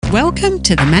Welcome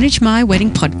to the Manage My Wedding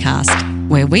podcast,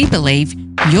 where we believe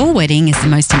your wedding is the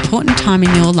most important time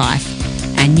in your life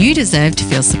and you deserve to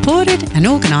feel supported and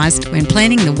organised when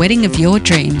planning the wedding of your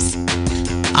dreams.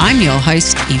 I'm your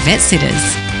host, Yvette Sitters.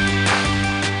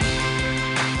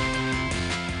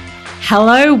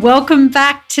 Hello, welcome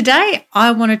back. Today,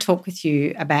 I want to talk with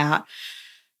you about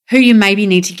who you maybe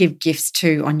need to give gifts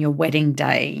to on your wedding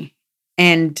day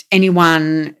and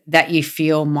anyone that you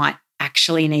feel might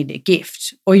actually need a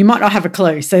gift, or you might not have a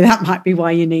clue. So that might be why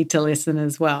you need to listen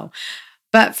as well.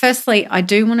 But firstly, I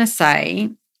do want to say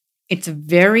it's a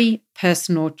very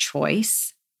personal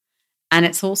choice, and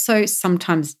it's also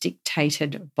sometimes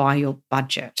dictated by your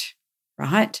budget,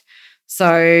 right?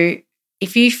 So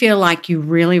if you feel like you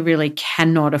really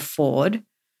cannot afford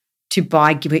to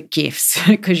buy gifts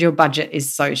because your budget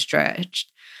is so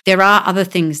stretched, there are other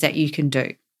things that you can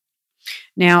do.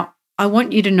 Now, I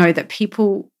want you to know that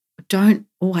people don't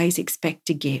always expect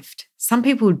a gift. Some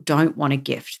people don't want a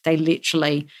gift. They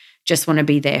literally just want to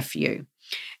be there for you.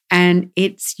 And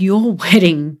it's your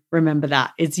wedding. Remember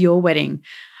that. It's your wedding.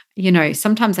 You know,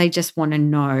 sometimes they just want to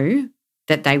know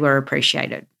that they were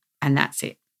appreciated, and that's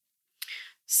it.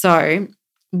 So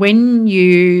when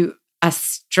you are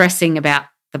stressing about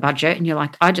the budget and you're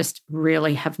like, I just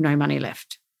really have no money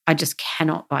left, I just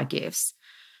cannot buy gifts,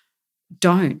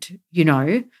 don't,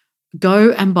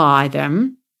 go and buy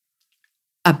them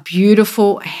a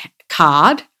beautiful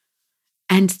card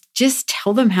and just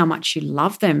tell them how much you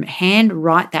love them. Hand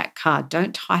write that card.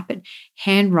 Don't type it.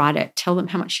 Hand write it. Tell them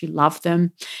how much you love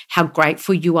them, how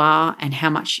grateful you are, and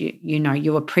how much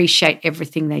you appreciate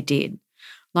everything they did.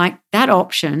 Like, that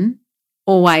option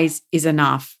always is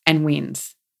enough and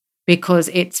wins because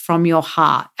it's from your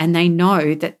heart and they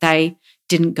know that they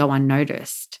didn't go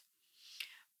unnoticed.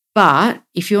 But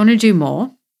if you want to do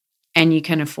more and you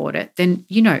can afford it, then,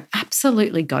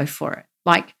 absolutely go for it.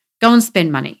 Like, go and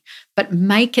spend money, but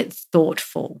make it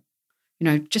thoughtful.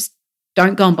 Just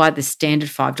don't go and buy the standard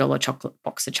 $5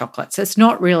 box of chocolates. It's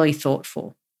not really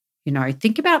thoughtful.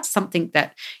 Think about something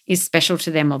that is special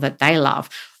to them or that they love.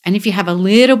 And if you have a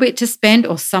little bit to spend,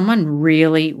 or someone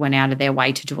really went out of their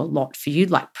way to do a lot for you,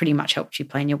 like pretty much helped you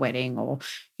plan your wedding, or,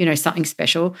 something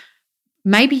special,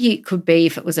 maybe it could be,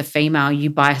 if it was a female, you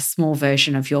buy a small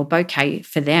version of your bouquet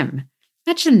for them.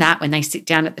 Imagine that when they sit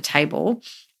down at the table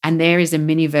and there is a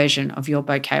mini version of your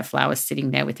bouquet of flowers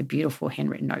sitting there with a beautiful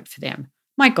handwritten note for them.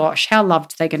 My gosh, how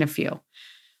loved are they going to feel?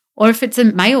 Or if it's a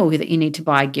male that you need to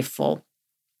buy a gift for,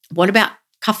 what about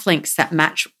cufflinks that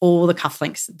match all the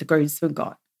cufflinks that the groomsmen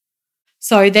got?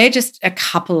 So they're just a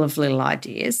couple of little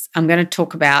ideas. I'm going to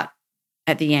talk about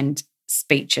at the end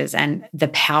speeches and the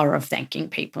power of thanking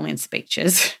people in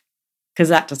speeches, because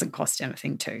that doesn't cost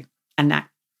anything too. And that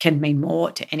can mean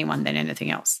more to anyone than anything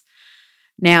else.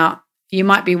 Now, you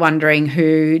might be wondering,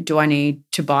 who do I need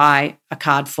to buy a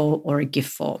card for or a gift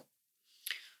for?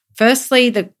 Firstly,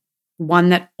 the one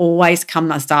that always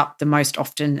comes up the most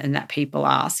often and that people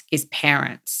ask is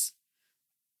parents.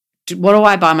 What do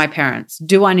I buy my parents?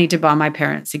 Do I need to buy my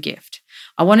parents a gift?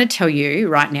 I want to tell you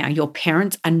right now, your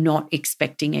parents are not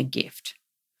expecting a gift.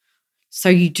 So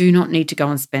you do not need to go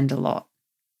and spend a lot.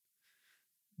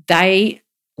 They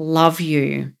love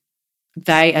you.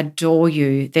 They adore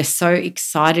you. They're so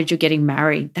excited you're getting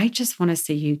married. They just want to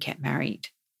see you get married.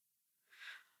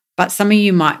 But some of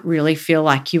you might really feel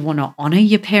like you want to honour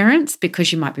your parents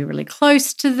because you might be really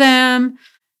close to them.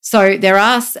 So there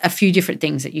are a few different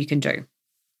things that you can do.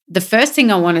 The first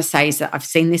thing I want to say is that I've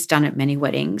seen this done at many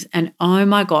weddings, and oh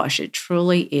my gosh, it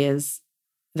truly is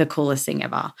the coolest thing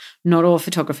ever. Not all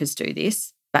photographers do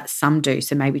this, but some do.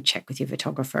 So maybe check with your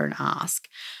photographer and ask.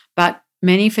 But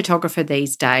many photographers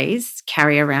these days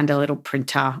carry around a little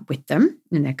printer with them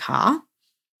in their car.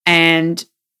 And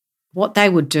what they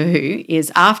would do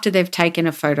is, after they've taken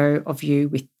a photo of you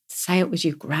with, say it was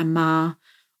your grandma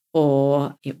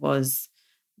or it was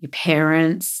your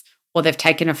parents, or they've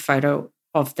taken a photo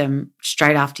of them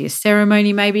straight after your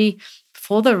ceremony, maybe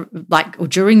or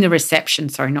during the reception,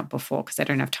 sorry, not before, because they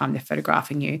don't have time, they're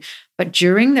photographing you, but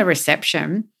during the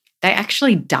reception, they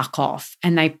actually duck off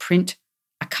and they print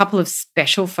a couple of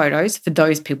special photos for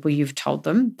those people you've told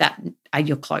them that are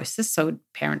your closest, so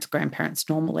parents, grandparents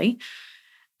normally,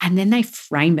 and then they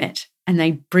frame it and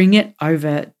they bring it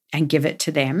over and give it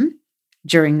to them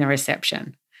during the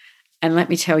reception. And let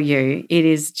me tell you, it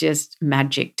is just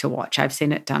magic to watch. I've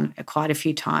seen it done quite a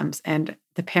few times, and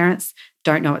the parents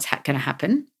don't know what's going to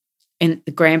happen, and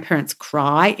the grandparents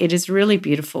cry. It is really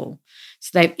beautiful. So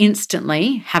they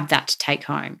instantly have that to take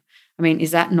home. I mean,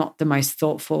 is that not the most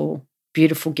thoughtful,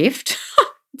 beautiful gift?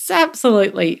 It's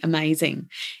absolutely amazing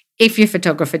if your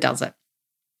photographer does it.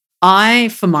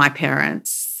 For my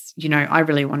parents, parents, I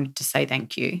really wanted to say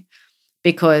thank you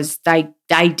because they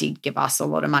did give us a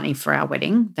lot of money for our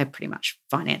wedding. They pretty much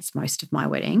financed most of my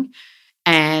wedding.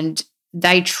 And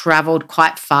they travelled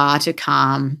quite far to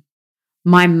come.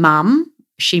 My mum,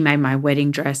 she made my wedding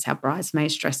dress, our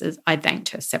bridesmaids' dresses. I thanked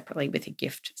her separately with a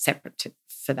gift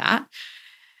for that.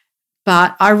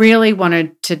 But I really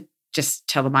wanted to just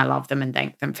tell them I love them and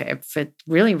thank them for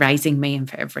really raising me and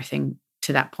for everything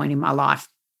to that point in my life.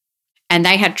 And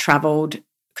they had travelled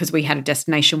because we had a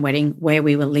destination wedding where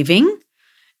we were living.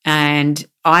 And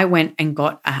I went and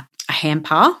got a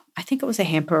hamper. I think it was a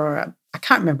hamper or I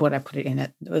can't remember what I put it in.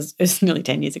 It was nearly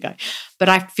 10 years ago. But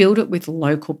I filled it with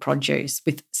local produce,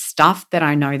 with stuff that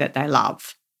I know that they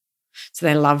love. So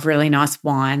they love really nice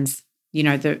wines.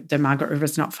 The Margaret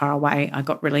River's not far away. I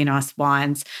got really nice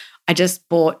wines. I just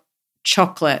bought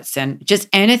chocolates and just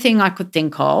anything I could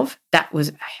think of that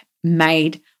was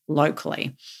made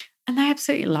locally. And they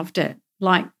absolutely loved it.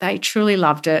 Like they truly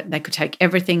loved it. They could take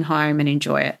everything home and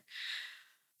enjoy it.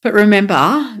 But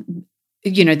remember,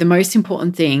 the most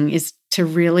important thing is to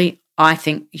really, I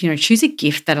think, choose a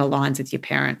gift that aligns with your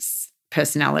parents'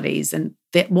 personalities and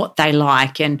what they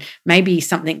like, and maybe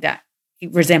something that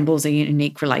resembles a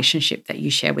unique relationship that you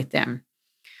share with them.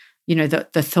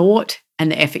 The thought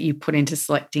and the effort you put into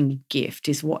selecting a gift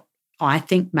is what I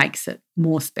think makes it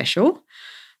more special.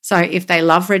 So if they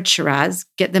love red Shiraz,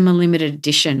 get them a limited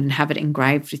edition and have it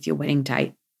engraved with your wedding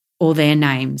date or their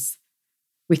names,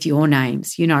 with your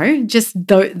names, just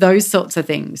those sorts of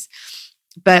things.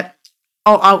 But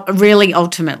I'll really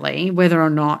ultimately, whether or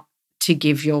not to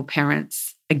give your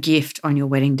parents a gift on your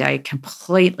wedding day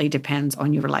completely depends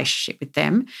on your relationship with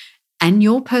them and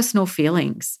your personal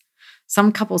feelings.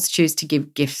 Some couples choose to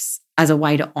give gifts as a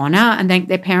way to honour and thank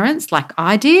their parents, like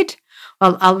I did,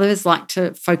 while others like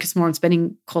to focus more on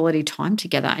spending quality time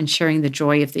together and sharing the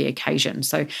joy of the occasion.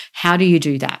 So how do you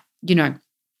do that?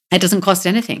 It doesn't cost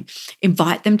anything.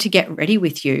 Invite them to get ready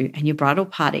with you and your bridal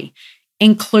party.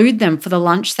 Include them for the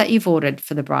lunch that you've ordered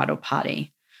for the bridal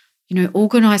party.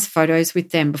 Organise photos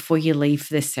with them before you leave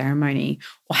for the ceremony,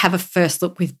 or have a first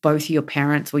look with both your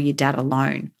parents or your dad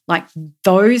alone. Like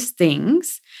those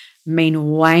things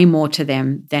mean way more to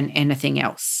them than anything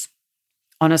else.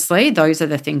 Honestly, those are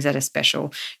the things that are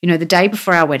special. The day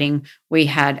before our wedding, we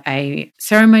had a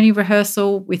ceremony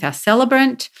rehearsal with our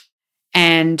celebrant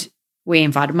and we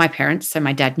invited my parents, so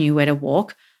my dad knew where to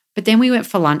walk. But then we went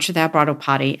for lunch with our bridal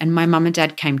party and my mum and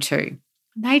dad came too.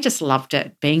 They just loved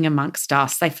it, being amongst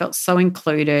us. They felt so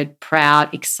included,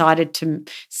 proud, excited to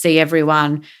see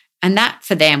everyone. And that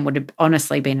for them would have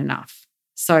honestly been enough.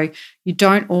 So you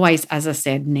don't always, as I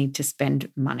said, need to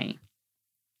spend money.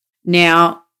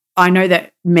 Now, I know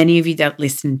that many of you that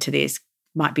listen to this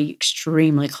might be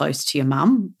extremely close to your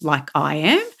mum, like I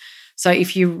am. So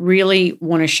if you really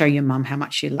want to show your mum how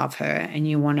much you love her and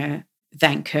you want to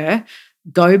thank her,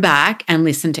 go back and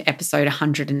listen to episode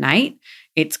 108.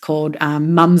 It's called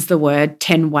Mum's the Word,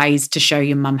 10 Ways to Show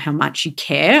Your Mum How Much You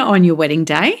Care on Your Wedding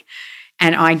Day.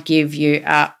 And I give you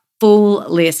a full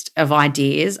list of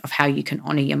ideas of how you can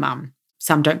honour your mum.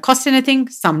 Some don't cost anything,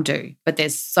 some do, but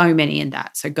there's so many in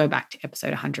that. So go back to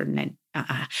episode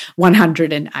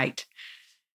 108.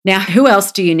 Now, who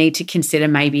else do you need to consider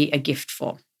maybe a gift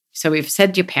for? So we've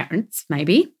said your parents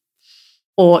maybe,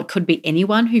 or it could be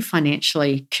anyone who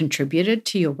financially contributed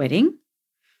to your wedding.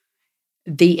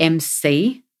 The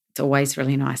MC, it's always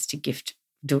really nice to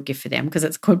do a gift for them because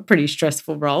it's a pretty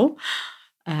stressful role.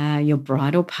 Your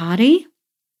bridal party,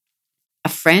 a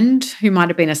friend who might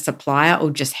have been a supplier or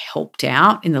just helped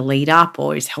out in the lead up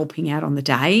or is helping out on the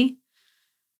day.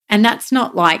 And that's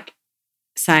not like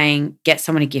saying get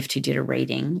someone a gift who did a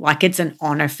reading. Like it's an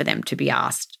honour for them to be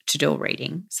asked to do a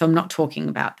reading. So I'm not talking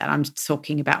about that. I'm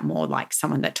talking about more like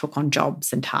someone that took on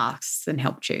jobs and tasks and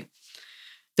helped you.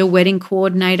 The wedding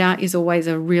coordinator is always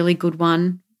a really good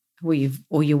one, or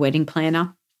your wedding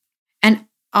planner. And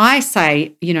I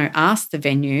say, ask the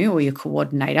venue or your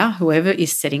coordinator, whoever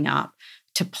is setting up,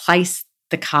 to place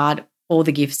the card or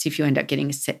the gifts, if you end up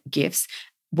getting gifts,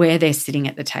 where they're sitting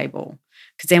at the table.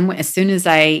 Because then as soon as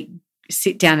they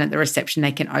sit down at the reception,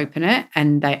 they can open it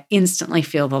and they instantly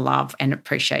feel the love and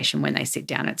appreciation when they sit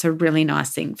down. It's a really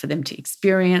nice thing for them to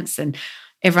experience, and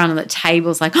everyone at the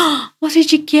table's like, oh, what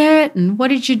did you get? And what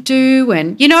did you do?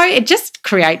 And, it just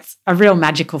creates a real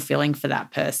magical feeling for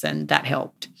that person that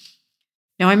helped.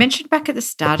 Now, I mentioned back at the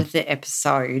start of the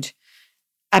episode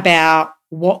about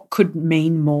what could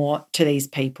mean more to these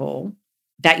people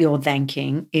that you're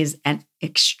thanking is an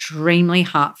extremely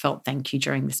heartfelt thank you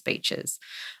during the speeches.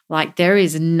 Like there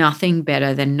is nothing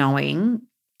better than knowing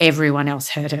everyone else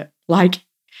heard it. Like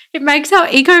It makes our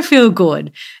ego feel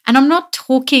good. And I'm not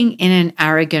talking in an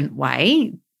arrogant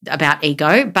way about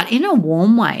ego, but in a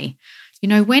warm way. You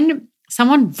know, when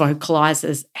someone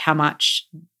vocalizes how much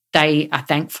they are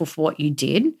thankful for what you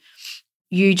did,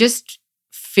 you just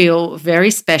feel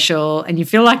very special and you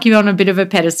feel like you're on a bit of a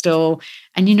pedestal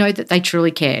and you know that they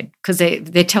truly cared because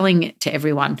they're telling it to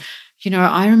everyone. You know,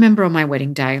 I remember on my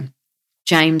wedding day,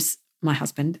 James, my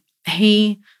husband,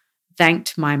 he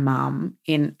thanked my mum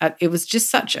it was just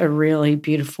such a really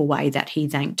beautiful way that he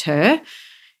thanked her.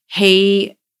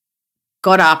 He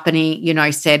got up and he, you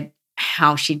know, said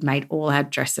how she'd made all our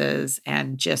dresses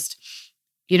and just,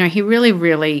 you know, he really,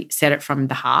 really said it from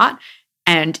the heart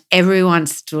and everyone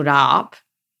stood up.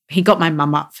 He got my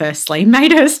mum up firstly,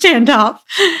 made her stand up,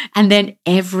 and then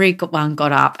everyone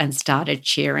got up and started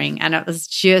cheering. And it was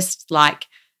just like,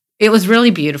 it was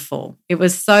really beautiful. It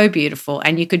was so beautiful.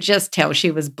 And you could just tell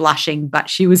she was blushing, but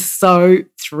she was so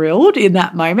thrilled in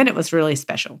that moment. It was really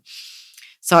special.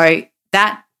 So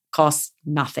that costs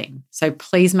nothing. So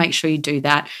please make sure you do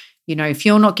that. You know, if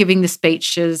you're not giving the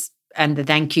speeches and the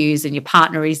thank yous and your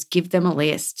partner is, give them a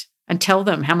list and tell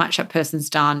them how much that person's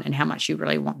done and how much you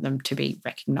really want them to be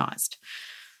recognised.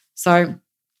 So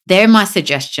they're my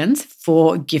suggestions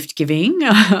for gift giving.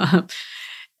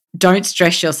 Don't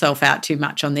stress yourself out too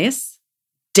much on this.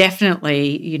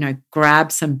 Definitely, you know,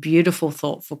 grab some beautiful,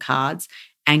 thoughtful cards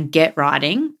and get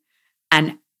writing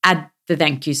and add the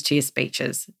thank yous to your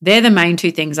speeches. They're the main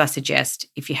two things I suggest.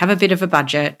 If you have a bit of a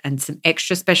budget and some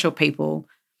extra special people,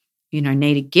 you know,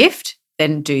 need a gift,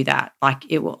 then do that. Like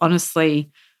it will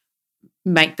honestly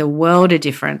make the world a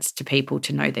difference to people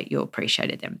to know that you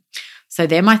appreciated them. So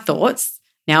they're my thoughts.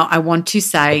 Now I want to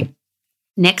say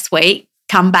next week,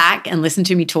 come back and listen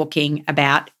to me talking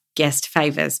about guest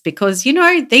favors because, you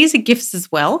know, these are gifts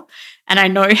as well. And I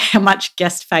know how much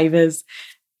guest favors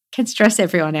can stress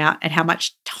everyone out and how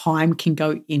much time can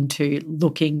go into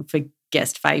looking for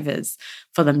guest favors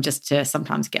for them just to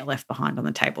sometimes get left behind on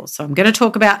the table. So I'm going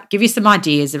to give you some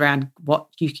ideas around what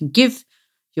you can give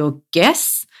your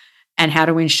guests and how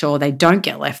to ensure they don't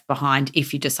get left behind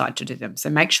if you decide to do them. So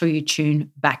make sure you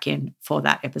tune back in for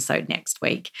that episode next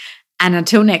week. And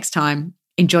until next time,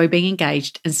 enjoy being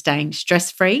engaged and staying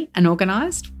stress-free and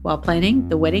organised while planning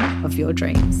the wedding of your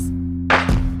dreams.